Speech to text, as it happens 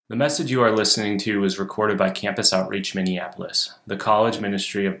The message you are listening to was recorded by Campus Outreach Minneapolis, the college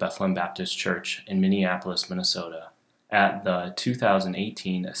ministry of Bethlehem Baptist Church in Minneapolis, Minnesota, at the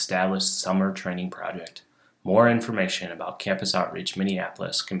 2018 Established Summer Training Project. More information about Campus Outreach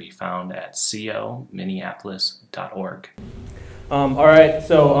Minneapolis can be found at cominneapolis.org. All right,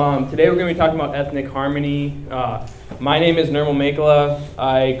 so today we're going to be talking about ethnic harmony. My name is Nirmal Mekala.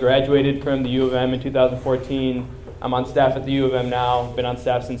 I graduated from the U of M in 2014. I'm on staff at the U of M now. Been on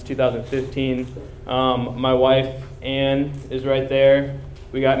staff since 2015. My wife, Ann, is right there.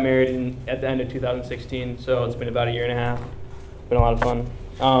 We got married at the end of 2016, so it's been about a year and a half. Been a lot of fun.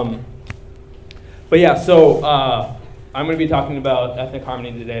 I'm going to be talking about ethnic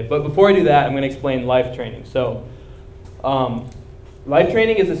harmony today. But before I do that, I'm going to explain life training. So, life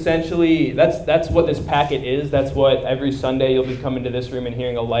training is essentially, that's what this packet is. That's what every Sunday you'll be coming to this room and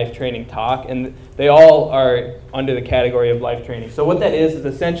hearing a life training talk. And they all are under the category of life training. So what that is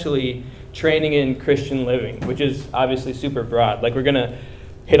essentially training in Christian living, which is obviously super broad. Like, we're going to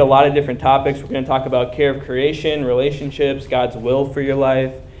hit a lot of different topics. We're going to talk about care of creation, relationships, God's will for your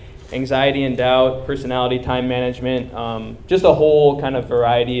life, anxiety and doubt, personality, time management, just a whole kind of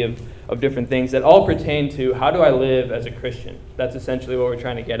variety of different things that all pertain to how do I live as a Christian. That's essentially what we're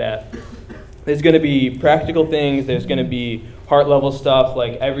trying to get at. There's going to be practical things. There's going to be heart level stuff.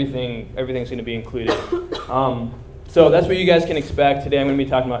 Like everything's going to be included. So that's what you guys can expect. Today I'm going to be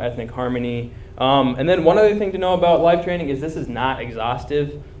talking about ethnic harmony. And then one other thing to know about life training is this is not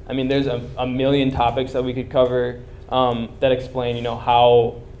exhaustive. I mean, there's a million topics that we could cover that explain,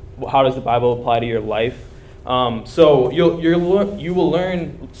 how does the Bible apply to your life. So you will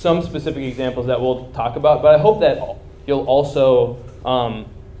learn some specific examples that we'll talk about, but I hope that you'll also,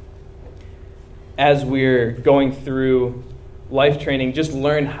 as we're going through life training, just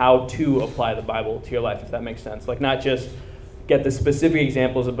learn how to apply the Bible to your life, if that makes sense. Like, not just get the specific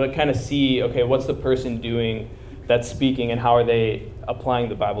examples, but kind of see, okay, what's the person doing that's speaking, and how are they applying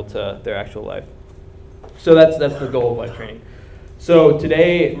the Bible to their actual life. So that's the goal of life training. So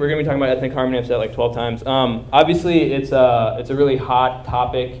today we're going to be talking about ethnic harmony. I've said it like 12 times. Obviously, it's a really hot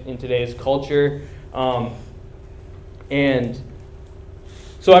topic in today's culture, and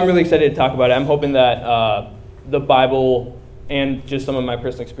so I'm really excited to talk about it. I'm hoping that the Bible and just some of my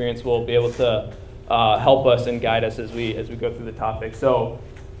personal experience will be able to help us and guide us as we go through the topic. So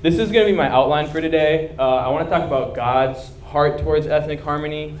this is going to be my outline for today. I want to talk about God's heart towards ethnic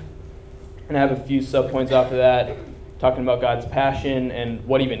harmony, and I have a few subpoints off of that, talking about God's passion and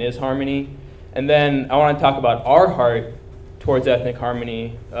what even is harmony. And then I want to talk about our heart towards ethnic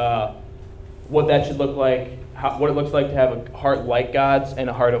harmony, what that should look like, what it looks like to have a heart like God's and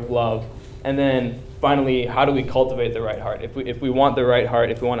a heart of love. And then finally, how do we cultivate the right heart? If we want the right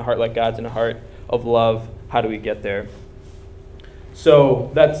heart, if we want a heart like God's and a heart of love, how do we get there? So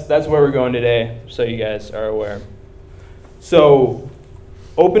that's where we're going today, so you guys are aware. So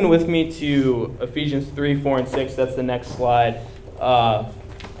open with me to Ephesians 3, 4, and 6. That's the next slide. I'm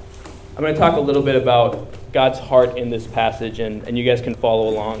going to talk a little bit about God's heart in this passage, and you guys can follow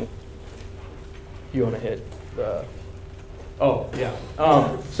along. If you want to hit the... Oh, yeah.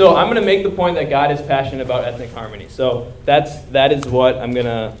 So I'm going to make the point that God is passionate about ethnic harmony. So that is what I'm going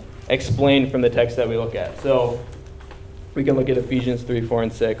to explain from the text that we look at. So we can look at Ephesians 3, 4,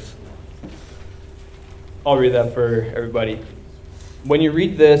 and 6. I'll read that for everybody. When you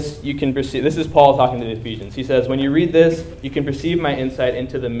read this, you can perceive, this is Paul talking to the Ephesians. He says, when you read this, you can perceive my insight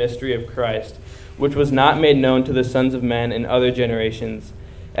into the mystery of Christ, which was not made known to the sons of men in other generations,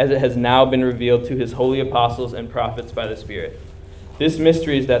 as it has now been revealed to his holy apostles and prophets by the Spirit. This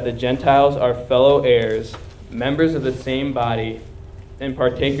mystery is that the Gentiles are fellow heirs, members of the same body, and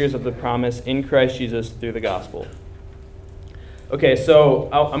partakers of the promise in Christ Jesus through the gospel. Okay, so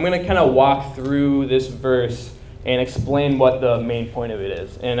I'm going to kind of walk through this verse and explain what the main point of it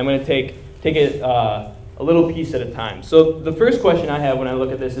is. And I'm going to take it a little piece at a time. So the first question I have when I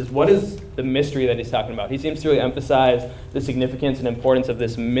look at this is, what is the mystery that he's talking about? He seems to really emphasize the significance and importance of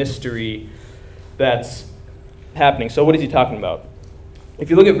this mystery that's happening. So what is he talking about?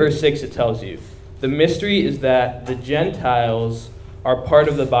 If you look at verse 6, it tells you, the mystery is that the Gentiles are part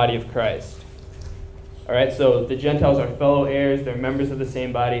of the body of Christ. All right, so the Gentiles are fellow heirs, they're members of the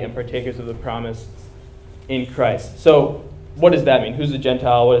same body, and partakers of the promise in Christ. So what does that mean? Who's a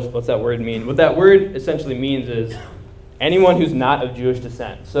Gentile? What's that word mean? What that word essentially means is anyone who's not of Jewish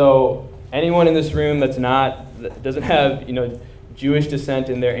descent. So anyone in this room that doesn't have Jewish descent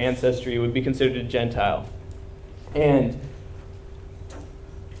in their ancestry would be considered a Gentile. And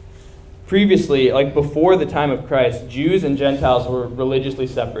previously, like before the time of Christ, Jews and Gentiles were religiously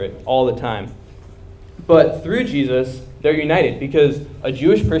separate all the time. But through Jesus, they're united because a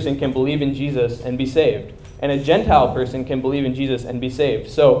Jewish person can believe in Jesus and be saved, and a Gentile person can believe in Jesus and be saved.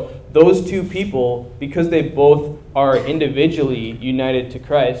 So those two people, because they both are individually united to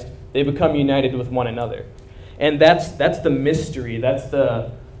Christ, they become united with one another. And that's the mystery. That's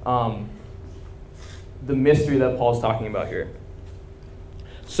the mystery that Paul's talking about here.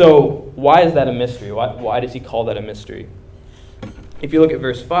 So why is that a mystery? Why does he call that a mystery? If you look at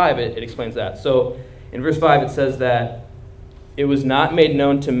verse 5, it explains that. So in verse 5 it says that it was not made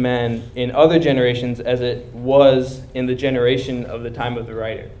known to men in other generations as it was in the generation of the time of the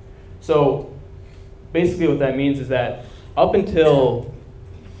writer. So basically what that means is that up until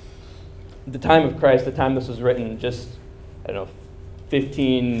the time of Christ, the time this was written, just,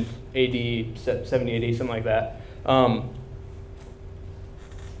 15 AD, 70 AD, something like that,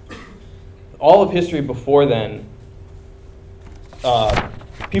 all of history before then,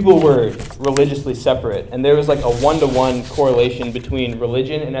 people were religiously separate, and there was like a one-to-one correlation between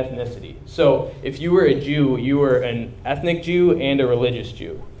religion and ethnicity. So if you were a Jew, you were an ethnic Jew and a religious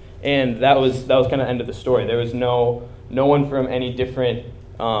Jew, and that was kind of the end of the story. There was no one from any different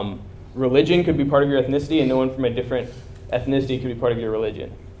religion could be part of your ethnicity, and no one from a different ethnicity could be part of your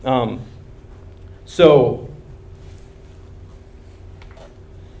religion. So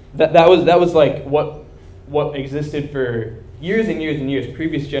that was like what existed for years and years and years,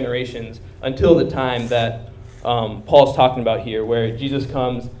 previous generations, until the time that Paul's talking about here, where Jesus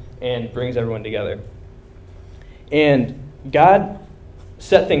comes and brings everyone together. And God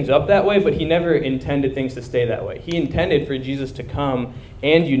set things up that way, but he never intended things to stay that way. He intended for Jesus to come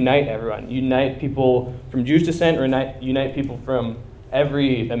and unite everyone, unite people from Jewish descent, or unite people from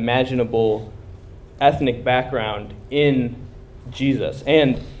every imaginable ethnic background in Jesus.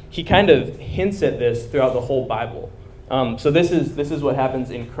 And he kind of hints at this throughout the whole Bible. So this is what happens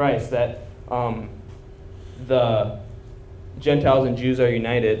in Christ, that the Gentiles and Jews are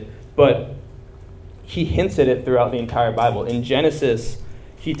united, but he hints at it throughout the entire Bible. In Genesis,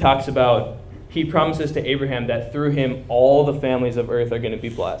 he promises to Abraham that through him all the families of earth are going to be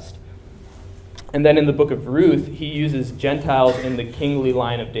blessed. And then in the book of Ruth, he uses Gentiles in the kingly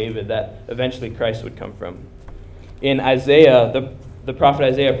line of David that eventually Christ would come from. In Isaiah, the prophet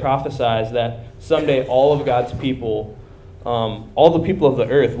Isaiah prophesies that someday all of God's people, all the people of the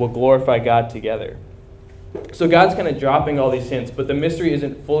earth will glorify God together. So God's kind of dropping all these hints, but the mystery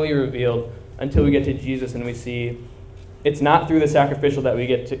isn't fully revealed until we get to Jesus and we see it's not through the sacrificial system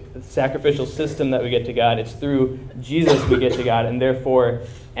that we get to God. It's through Jesus we get to God, and therefore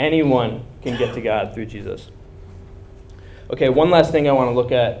anyone can get to God through Jesus. Okay, one last thing I want to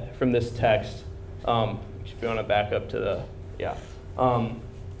look at from this text. If you want to back up to the, yeah.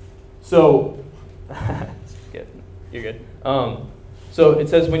 So, you're good. So it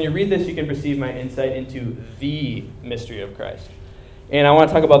says, when you read this, you can perceive my insight into the mystery of Christ. And I want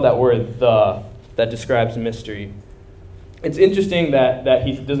to talk about that word, the, that describes mystery. It's interesting that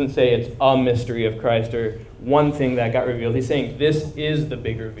he doesn't say it's a mystery of Christ or one thing that got revealed. He's saying this is the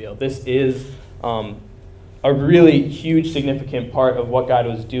big reveal. This is a really huge, significant part of what God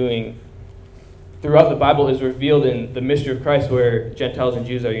was doing throughout the Bible is revealed in the mystery of Christ, where Gentiles and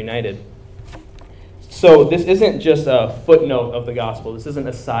Jews are united. So this isn't just a footnote of the gospel. This isn't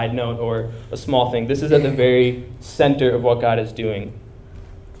a side note or a small thing. This is at the very center of what God is doing.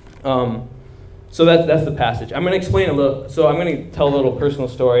 So that's the passage. I'm going to explain a little. So I'm going to tell a little personal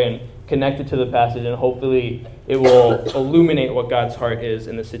story and connect it to the passage, and hopefully it will illuminate what God's heart is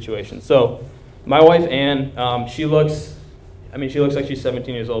in this situation. So my wife Ann, she looks like she's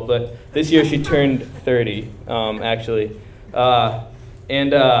 17 years old, but this year she turned 30, actually.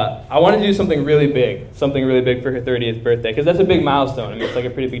 And I wanted to do something really big for her 30th birthday, because that's a big milestone. I mean, it's like a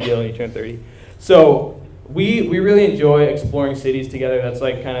pretty big deal when you turn 30. So we really enjoy exploring cities together. That's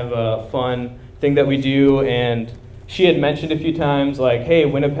like kind of a fun thing that we do. And she had mentioned a few times, like, hey,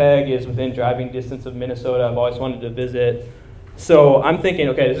 Winnipeg is within driving distance of Minnesota. I've always wanted to visit. So I'm thinking,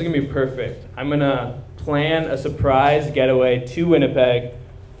 okay, this is going to be perfect. I'm going to plan a surprise getaway to Winnipeg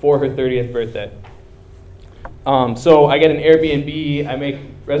for her 30th birthday. So I get an Airbnb. I make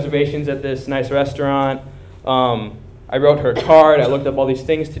reservations at this nice restaurant. I wrote her a card. I looked up all these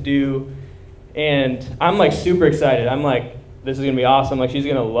things to do. And I'm like super excited. I'm like, this is going to be awesome. Like, she's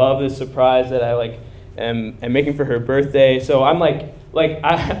going to love this surprise that I am making for her birthday. So I'm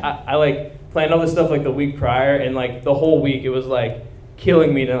I planned all this stuff like the week prior, and like the whole week it was like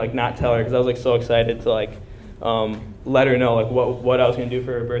killing me to like not tell her, because I was like so excited to like let her know like what I was going to do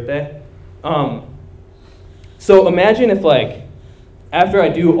for her birthday. So imagine if like after I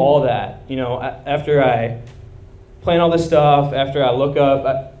do all that, after I plan all this stuff, after I look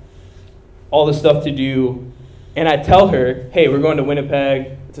up all the stuff to do, and I tell her, hey, we're going to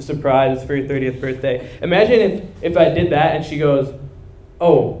Winnipeg. It's a surprise. It's for your 30th birthday. Imagine if I did that and she goes,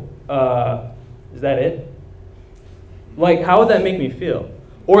 oh, is that it? Like, how would that make me feel?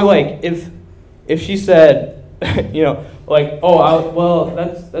 Or like if she said, like, oh,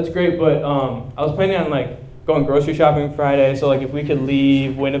 that's great, but I was planning on like going grocery shopping Friday, so like if we could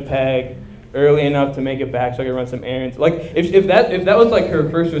leave Winnipeg early enough to make it back so I could run some errands. Like if that was like her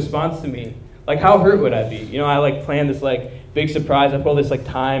first response to me, like how hurt would I be? I like planned this like big surprise. I put all this like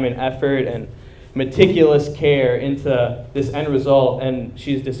time and effort and meticulous care into this end result, and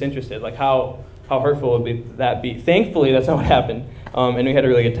she's disinterested. Like how hurtful would that be? Thankfully, that's not what happened, and we had a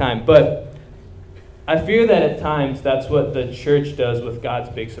really good time. But I fear that at times that's what the church does with God's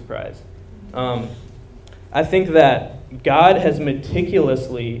big surprise. I think that God has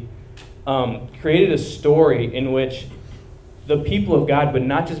meticulously created a story in which the people of God would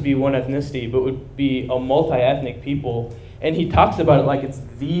not just be one ethnicity, but would be a multi-ethnic people. And he talks about it like it's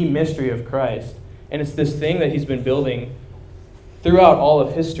the mystery of Christ. And it's this thing that he's been building throughout all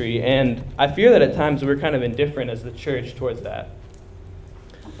of history. And I fear that at times we're kind of indifferent as the church towards that.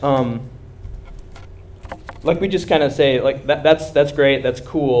 Like we just kind of say, like that's great, that's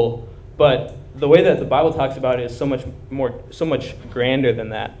cool, but the way that the Bible talks about it is so much grander than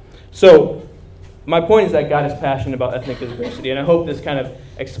that. So my point is that God is passionate about ethnic diversity, and I hope this kind of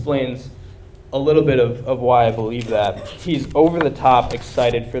explains a little bit of why I believe that. He's over the top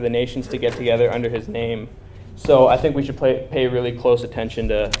excited for the nations to get together under his name. So I think we should pay really close attention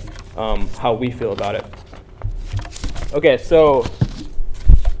to how we feel about it. Okay, so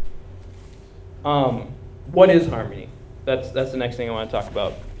what is harmony? That's the next thing I want to talk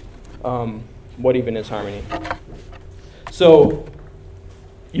about. What even is harmony? So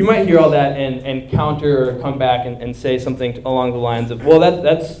you might hear all that and counter or come back and say something along the lines of, well,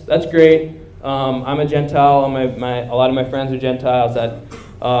 that's great. I'm a Gentile. A lot of my friends are Gentiles.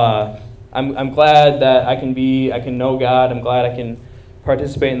 I'm glad that I can know God. I'm glad I can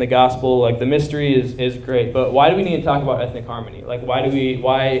participate in the gospel. Like the mystery is great. But why do we need to talk about ethnic harmony? Like why do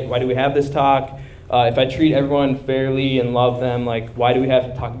we have this talk? If I treat everyone fairly and love them, like why do we have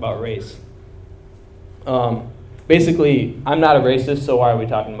to talk about race? Basically, I'm not a racist, so why are we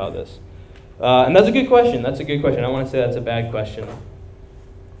talking about this? And that's a good question. I don't want to say that's a bad question.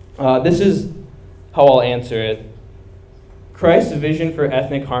 This is how I'll answer it. Christ's vision for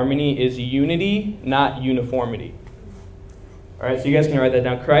ethnic harmony is unity, not uniformity. All right, so you guys can write that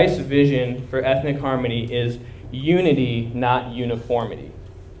down. Christ's vision for ethnic harmony is unity, not uniformity.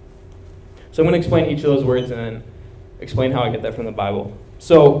 So I'm going to explain each of those words and then explain how I get that from the Bible.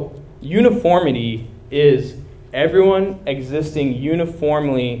 So uniformity is everyone existing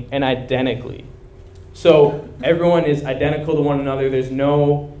uniformly and identically. So everyone is identical to one another. There's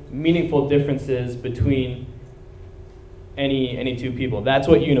no meaningful differences between any two people. That's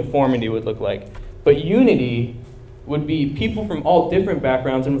what uniformity would look like. But unity would be people from all different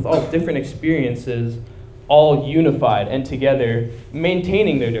backgrounds and with all different experiences, all unified and together,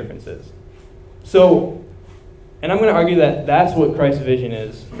 maintaining their differences. So, and I'm going to argue that that's what Christ's vision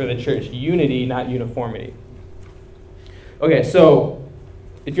is for the church. Unity, not uniformity. Okay, so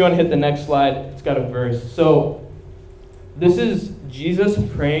if you want to hit the next slide, it's got a verse. So this is Jesus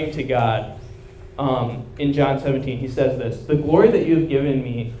praying to God in John 17. He says this, "The glory that you have given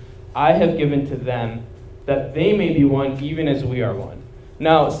me, I have given to them, that they may be one even as we are one."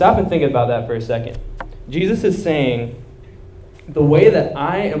 Now, stop and think about that for a second. Jesus is saying, the way that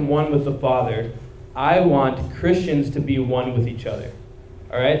I am one with the Father, I want Christians to be one with each other.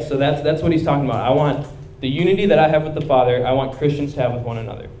 All right? So that's what he's talking about. I want the unity that I have with the Father, I want Christians to have with one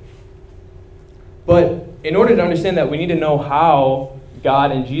another. But in order to understand that, we need to know how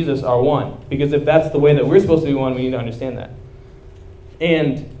God and Jesus are one. Because if that's the way that we're supposed to be one, we need to understand that.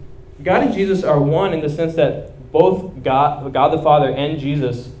 And God and Jesus are one in the sense that both God the Father and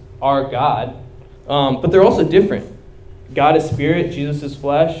Jesus are God. But they're also different. God is spirit, Jesus is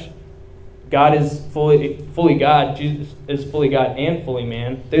flesh. God is fully God, Jesus is fully God and fully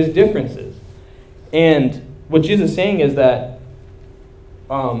man. There's differences. And what Jesus is saying is that,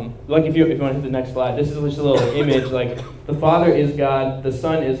 like if you want to hit the next slide, this is just a little image, like the Father is God, the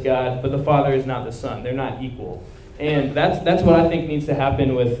Son is God, but the Father is not the Son. They're not equal. And that's what I think needs to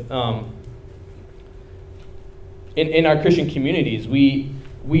happen with in our Christian communities.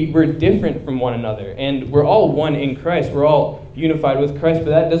 We're different from one another, and we're all one in Christ. We're all unified with Christ, but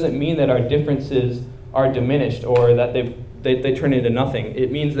that doesn't mean that our differences are diminished or that they turn into nothing. It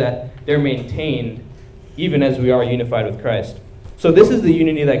means that they're maintained even as we are unified with Christ. So this is the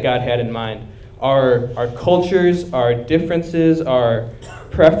unity that God had in mind. Our cultures, our differences, our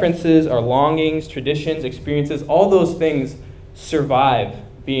preferences, our longings, traditions, experiences, all those things survive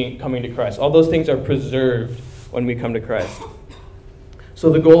coming to Christ. All those things are preserved when we come to Christ. So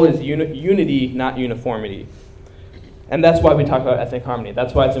the goal is unity, not uniformity. And that's why we talk about ethnic harmony.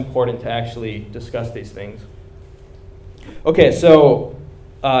 That's why it's important to actually discuss these things. Okay, so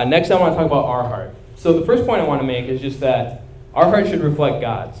next I want to talk about our heart. So the first point I want to make is just that our heart should reflect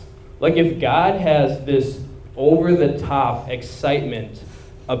God's. Like if God has this over-the-top excitement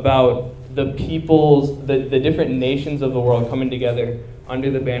about the peoples, the different nations of the world coming together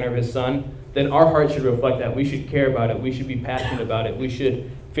under the banner of his Son, then our heart should reflect that. We should care about it. We should be passionate about it. We should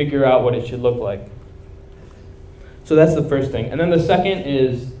figure out what it should look like. So that's the first thing. And then the second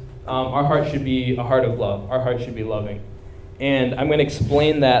is our heart should be a heart of love. Our heart should be loving. And I'm going to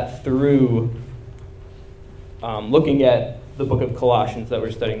explain that through looking at the book of Colossians that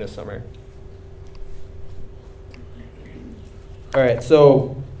we're studying this summer. All right,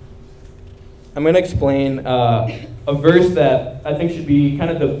 so I'm going to explain a verse that I think should be kind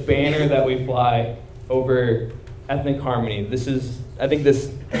of the banner that we fly over ethnic harmony. I think this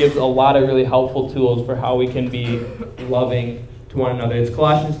gives a lot of really helpful tools for how we can be loving to one another. It's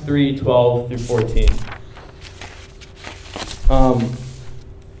Colossians 3:12 through 14.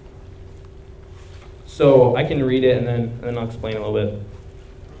 So I can read it and then I'll explain a little bit.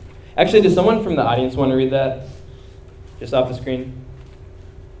 Actually, does someone from the audience want to read that? Just off the screen.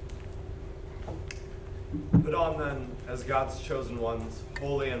 Put on then, as God's chosen ones,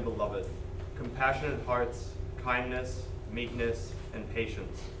 holy and beloved, compassionate hearts, kindness, meekness, and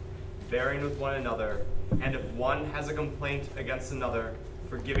patience, bearing with one another, and if one has a complaint against another,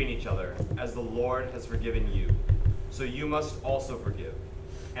 forgiving each other, as the Lord has forgiven you. So you must also forgive.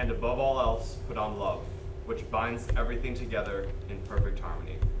 And above all else, put on love, which binds everything together in perfect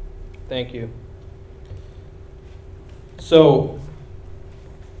harmony. Thank you. So,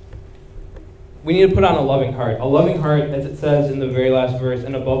 we need to put on a loving heart. A loving heart, as it says in the very last verse,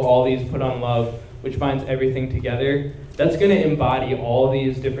 and above all these, put on love, which binds everything together. That's going to embody all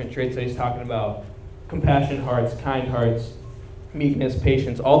these different traits that he's talking about. Compassionate hearts, kind hearts, meekness,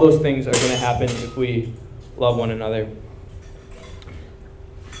 patience. All those things are going to happen if we love one another.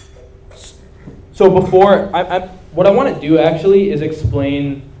 So before, what I want to do actually is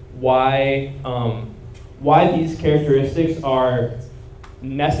explain why these characteristics are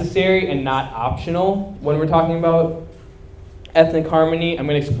necessary and not optional when we're talking about ethnic harmony. I'm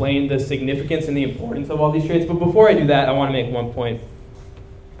going to explain the significance and the importance of all these traits. But before I do that, I want to make one point.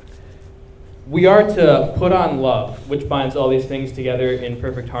 We are to put on love, which binds all these things together in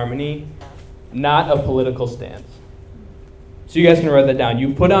perfect harmony, not a political stance. So you guys can write that down.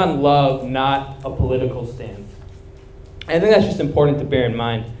 You put on love, not a political stance. I think that's just important to bear in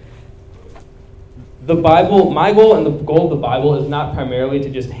mind. The Bible, my goal and the goal of the Bible is not primarily to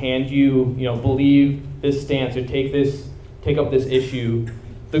just hand you, believe this stance or take up this issue.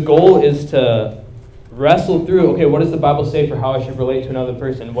 The goal is to wrestle through, okay, what does the Bible say for how I should relate to another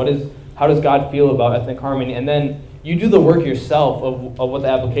person? How does God feel about ethnic harmony? And then you do the work yourself of what the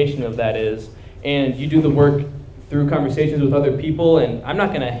application of that is, and you do the work through conversations with other people, and I'm not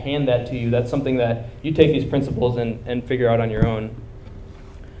going to hand that to you. That's something that you take these principles and figure out on your own.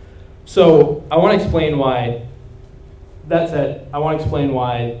 So I want to explain why, that said, I want to explain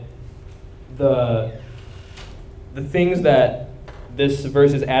why the things that this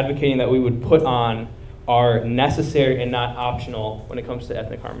verse is advocating that we would put on are necessary and not optional when it comes to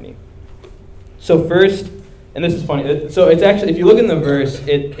ethnic harmony. So first, and this is funny, so it's actually, if you look in the verse,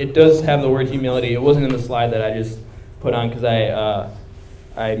 it does have the word humility. It wasn't in the slide that I just put on because I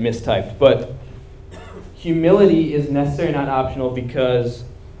mistyped. But humility is necessary, not optional, because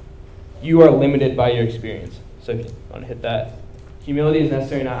you are limited by your experience. So if you want to hit that. Humility is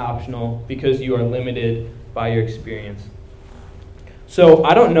necessary, not optional, because you are limited by your experience. So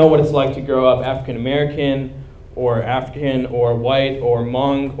I don't know what it's like to grow up African American or African or white or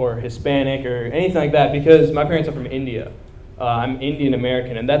Hmong or Hispanic or anything like that, because my parents are from India. I'm Indian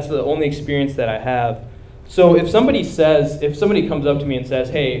American, and that's the only experience that I have. So if somebody comes up to me and says,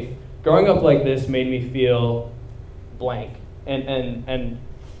 hey, growing up like this made me feel blank, and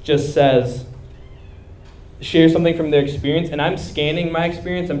just share something from their experience, and I'm scanning my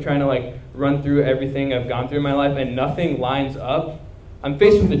experience, I'm trying to run through everything I've gone through in my life, and nothing lines up, I'm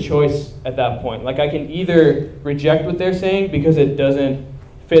faced with a choice at that point. I can either reject what they're saying because it doesn't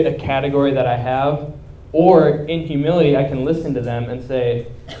fit a category that I have, or in humility, I can listen to them and say,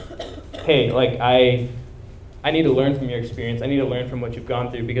 hey, I need to learn from your experience. I need to learn from what you've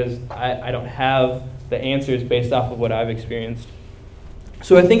gone through, because I don't have the answers based off of what I've experienced.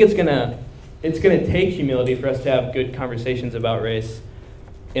 So I think it's gonna take humility for us to have good conversations about race.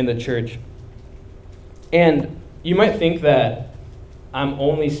 in the church. And you might think that I'm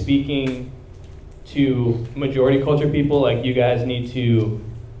only speaking to majority culture people, like you guys need to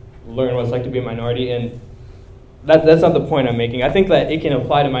learn what it's like to be a minority, and that's not the point I'm making. I think that it can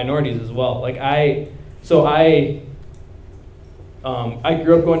apply to minorities as well. Like I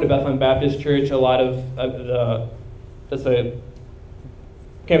grew up going to Bethlehem Baptist Church. A lot of that's the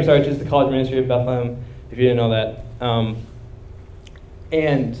campus arch is the college ministry of Bethlehem, if you didn't know that.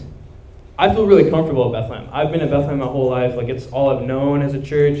 And I feel really comfortable at Bethlehem. I've been at Bethlehem my whole life. Like it's all I've known as a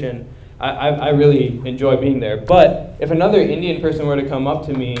church, and I really enjoy being there. But if another Indian person were to come up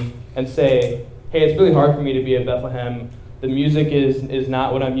to me and say, hey, it's really hard for me to be at Bethlehem, the music is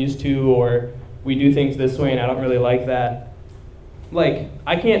not what I'm used to, or we do things this way and I don't really like that. Like,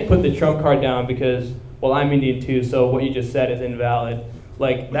 I can't put the trump card down because, well, I'm Indian too, so what you just said is invalid.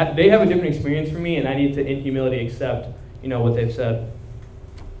 Like, that they have a different experience from me, and I need to, in humility, accept, what they've said.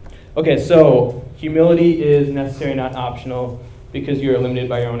 Okay, so humility is necessary, not optional, because you are limited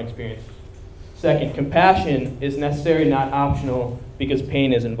by your own experience. Second, compassion is necessary, not optional, because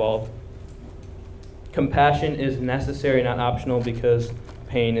pain is involved. Compassion is necessary, not optional, because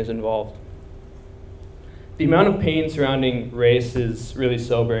pain is involved. The amount of pain surrounding race is really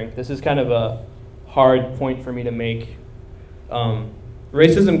sobering. This is kind of a hard point for me to make.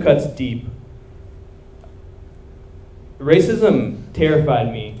 Racism cuts deep. Racism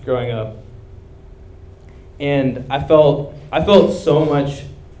terrified me growing up. And I felt so much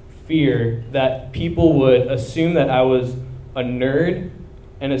fear that people would assume that I was a nerd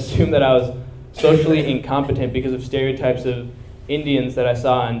and assume that I was socially incompetent because of stereotypes of Indians that I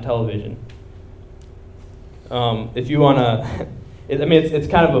saw on television. If you want to, it's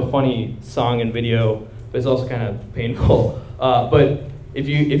kind of a funny song and video, but it's also kind of painful. But if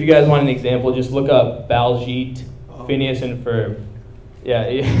you guys want an example, just look up Baljeet, Phineas and Ferb.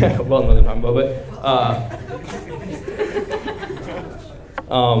 Yeah, well, no, they're talking about,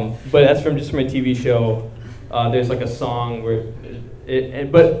 but that's from a TV show. There's like a song where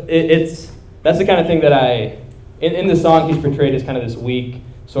that's the kind of thing that in the song he's portrayed as kind of this weak,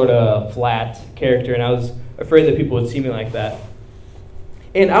 sort of flat character, and I was afraid that people would see me like that.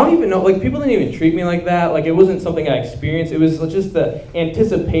 And I don't even know, like, people didn't even treat me like that. Like, it wasn't something I experienced. It was just the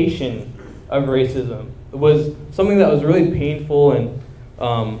anticipation of racism. It was something that was really painful and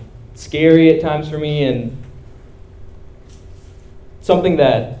scary at times for me, and something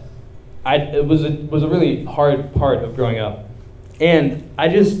that it was a really hard part of growing up. And I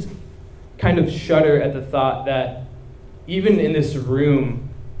just kind of shudder at the thought that even in this room,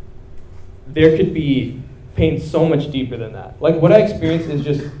 there could be pain so much deeper than that. Like, what I experienced is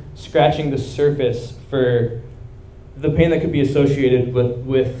just scratching the surface for the pain that could be associated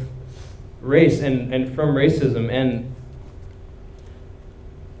with race and from racism. And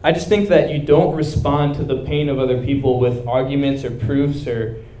I just think that you don't respond to the pain of other people with arguments or proofs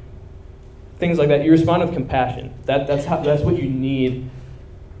or things like that. You respond with compassion. That's what you need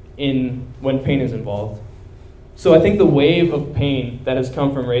when pain is involved. So I think the wave of pain that has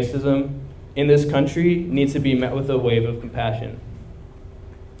come from racism in this country needs to be met with a wave of compassion.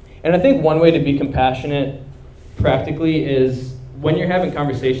 And I think one way to be compassionate practically is when you're having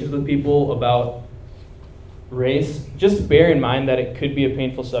conversations with people about race, just bear in mind that it could be a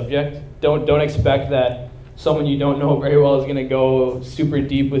painful subject. Don't expect that someone you don't know very well is going to go super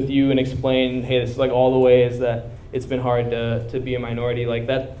deep with you and explain, hey, this is like all the ways that it's been hard to be a minority. Like,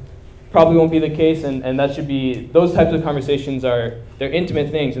 that probably won't be the case, and that should be, those types of conversations they're intimate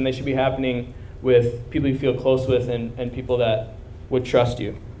things, and they should be happening with people you feel close with and people that would trust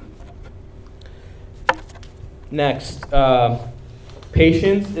you. Next,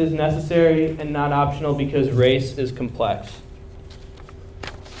 patience is necessary and not optional because race is complex.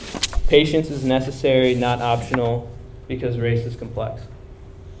 Patience is necessary, not optional, because race is complex.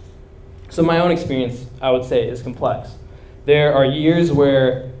 So my own experience, I would say, is complex. There are years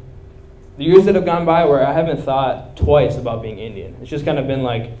that have gone by where I haven't thought twice about being Indian. It's just kind of been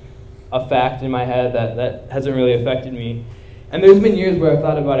like a fact in my head that hasn't really affected me. And there's been years where I've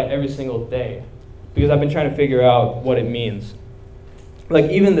thought about it every single day because I've been trying to figure out what it means.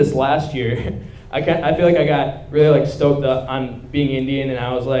 Like, even this last year, I feel like I got really like stoked up on being Indian, and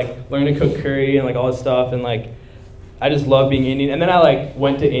I was like learning to cook curry and like all this stuff, and like I just love being Indian. And then I like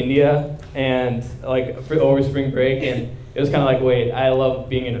went to India and like over spring break, and it was kind of like, wait, I love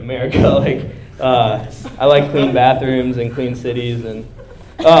being in America. Like, I like clean bathrooms and clean cities, and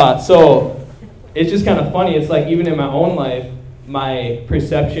so it's just kind of funny. It's like even in my own life, my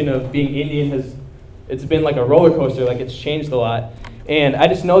perception of being Indian it's been like a roller coaster. Like, it's changed a lot. And I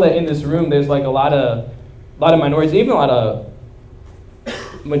just know that in this room, there's like a lot of minorities, even a lot of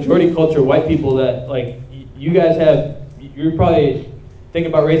majority culture white people that like you guys you're probably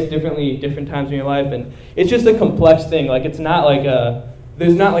thinking about race differently different times in your life, and it's just a complex thing. Like it's not like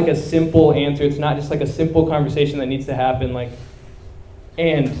there's not like a simple answer. It's not just like a simple conversation that needs to happen. Like,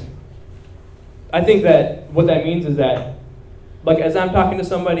 and I think that what that means is that, like, as I'm talking to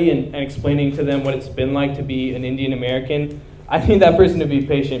somebody and explaining to them what it's been like to be an Indian American, I need that person to be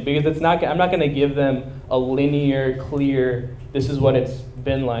patient, because I'm not going to give them a linear, clear, this is what it's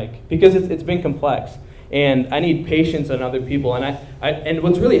been like, because it's been complex. And I need patience on other people. And and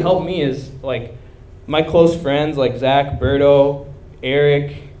what's really helped me is, like, my close friends, like Zach, Berto,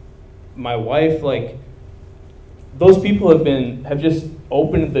 Eric, my wife, like, those people have just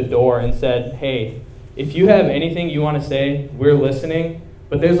opened the door and said, hey, if you have anything you want to say, we're listening,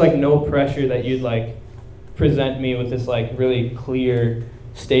 but there's like no pressure that you'd like present me with this like really clear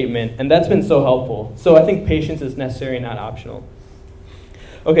statement. And that's been so helpful. So I think patience is necessary, not optional.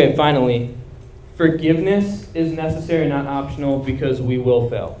 Okay, finally, forgiveness is necessary, not optional, because we will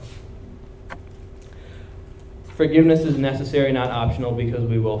fail. Forgiveness is necessary, not optional, because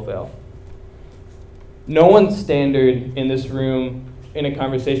we will fail. No one's standard in this room in a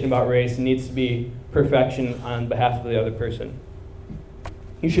conversation about race needs to be perfection on behalf of the other person.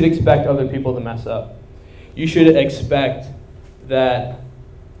 You should expect other people to mess up. You should expect that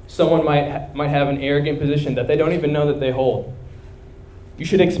someone might have an arrogant position that they don't even know that they hold. You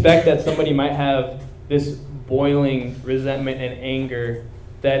should expect that somebody might have this boiling resentment and anger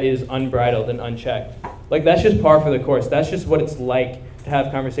that is unbridled and unchecked. Like, that's just par for the course. That's just what it's like to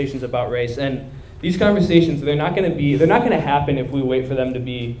have conversations about race. And these conversations, they're not going to happen if we wait for them to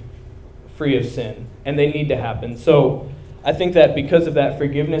be free of sin, and they need to happen. So I think that because of that,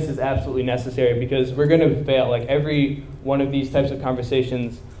 forgiveness is absolutely necessary, because we're going to fail. Like, every one of these types of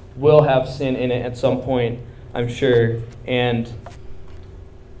conversations will have sin in it at some point, I'm sure. And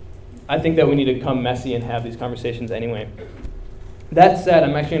I think that we need to come messy and have these conversations anyway. That said,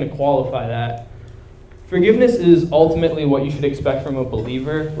 I'm actually going to qualify that. Forgiveness is ultimately what you should expect from a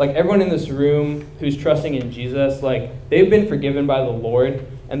believer. Like, everyone in this room who's trusting in Jesus, like, they've been forgiven by the Lord,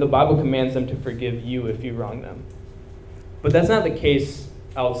 and the Bible commands them to forgive you if you wrong them. But that's not the case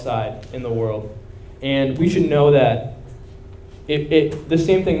outside in the world. And we should know that the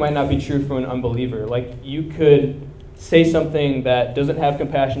same thing might not be true for an unbeliever. Like, you could say something that doesn't have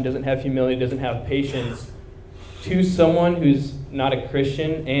compassion, doesn't have humility, doesn't have patience to someone who's not a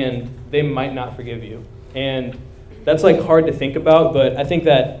Christian, and they might not forgive you. And that's like hard to think about, but I think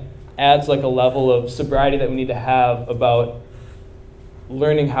that adds like a level of sobriety that we need to have about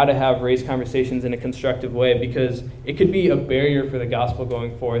learning how to have race conversations in a constructive way, because it could be a barrier for the gospel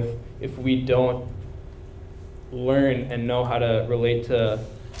going forth if we don't learn and know how to relate to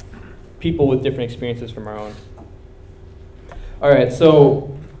people with different experiences from our own. All right,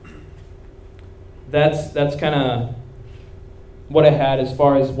 so that's kind of what I had as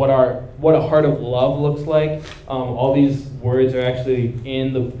far as what a heart of love looks like. All these words are actually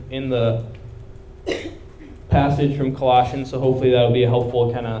in the passage from Colossians, so hopefully that'll be a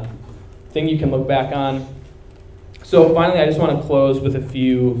helpful kind of thing you can look back on. So finally, I just want to close with a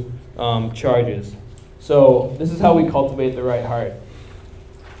few charges. So this is how we cultivate the right heart.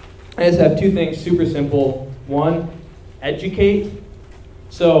 I just have two things, super simple. One, educate.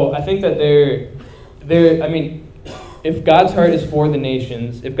 So I think that if God's heart is for the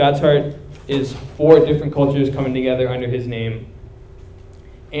nations, if God's heart is for different cultures coming together under his name,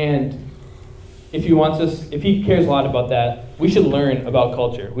 and if he cares a lot about that, we should learn about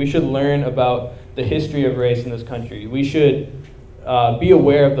culture. We should learn about the history of race in this country. We should be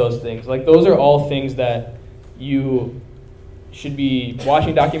aware of those things. Like, those are all things that you should be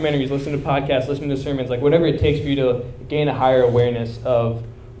watching documentaries, listening to podcasts, listening to sermons, like whatever it takes for you to gain a higher awareness of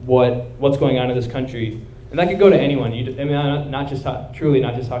what's going on in this country. And that could go to anyone. I'm not just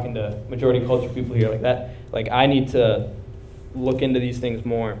talking to majority culture people here like that. Like, I need to look into these things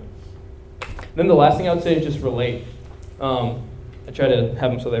more. Then the last thing I would say is just relate. I try to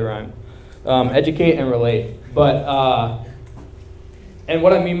have them so they rhyme. Educate and relate. But and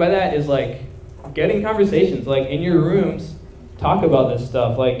what I mean by that is, like, getting conversations, like, in your rooms, talk about this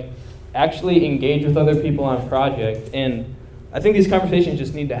stuff. Like, actually engage with other people on projects. And I think these conversations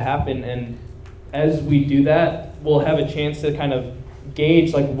just need to happen, and as we do that, we'll have a chance to kind of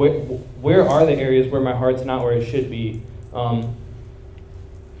gauge, like, where are the areas where my heart's not where it should be.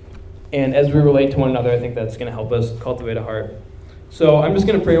 And as we relate to one another, I think that's going to help us cultivate a heart. So I'm just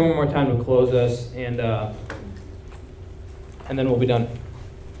going to pray one more time to close us, and then we'll be done.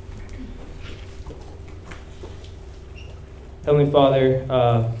 Heavenly Father,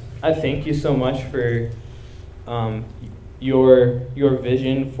 I thank you so much for your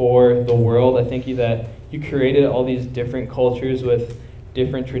vision for the world. I thank you that you created all these different cultures with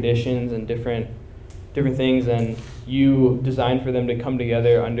different traditions and different things, and you designed for them to come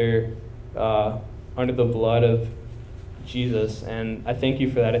together under the blood of Jesus. And I thank you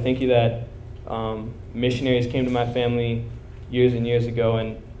for that. I thank you that missionaries came to my family years and years ago,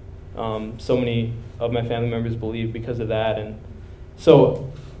 and so many of my family members believe because of that. And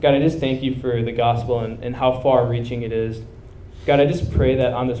so, God, I just thank you for the gospel and how far-reaching it is. God, I just pray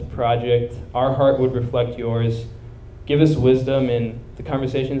that on this project, our heart would reflect yours. Give us wisdom in the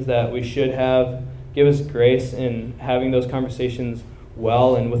conversations that we should have. Give us grace in having those conversations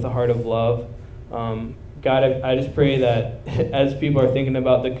well and with a heart of love. God, I just pray that as people are thinking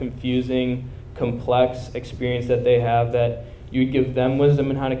about the confusing, complex experience that they have, that you would give them wisdom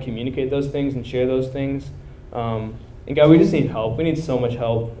in how to communicate those things and share those things. And God, we just need help. We need so much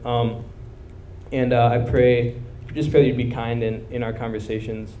help. And I pray that you'd be kind in our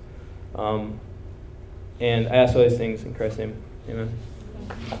conversations. And I ask all these things in Christ's name. Amen.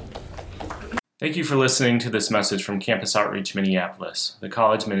 Thank you for listening to this message from Campus Outreach Minneapolis, the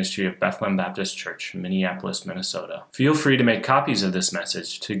college ministry of Bethlehem Baptist Church, Minneapolis, Minnesota. Feel free to make copies of this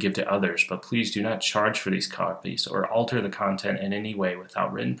message to give to others, but please do not charge for these copies or alter the content in any way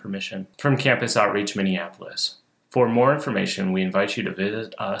without written permission from Campus Outreach Minneapolis. For more information, we invite you to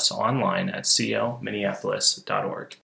visit us online at clminneapolis.org.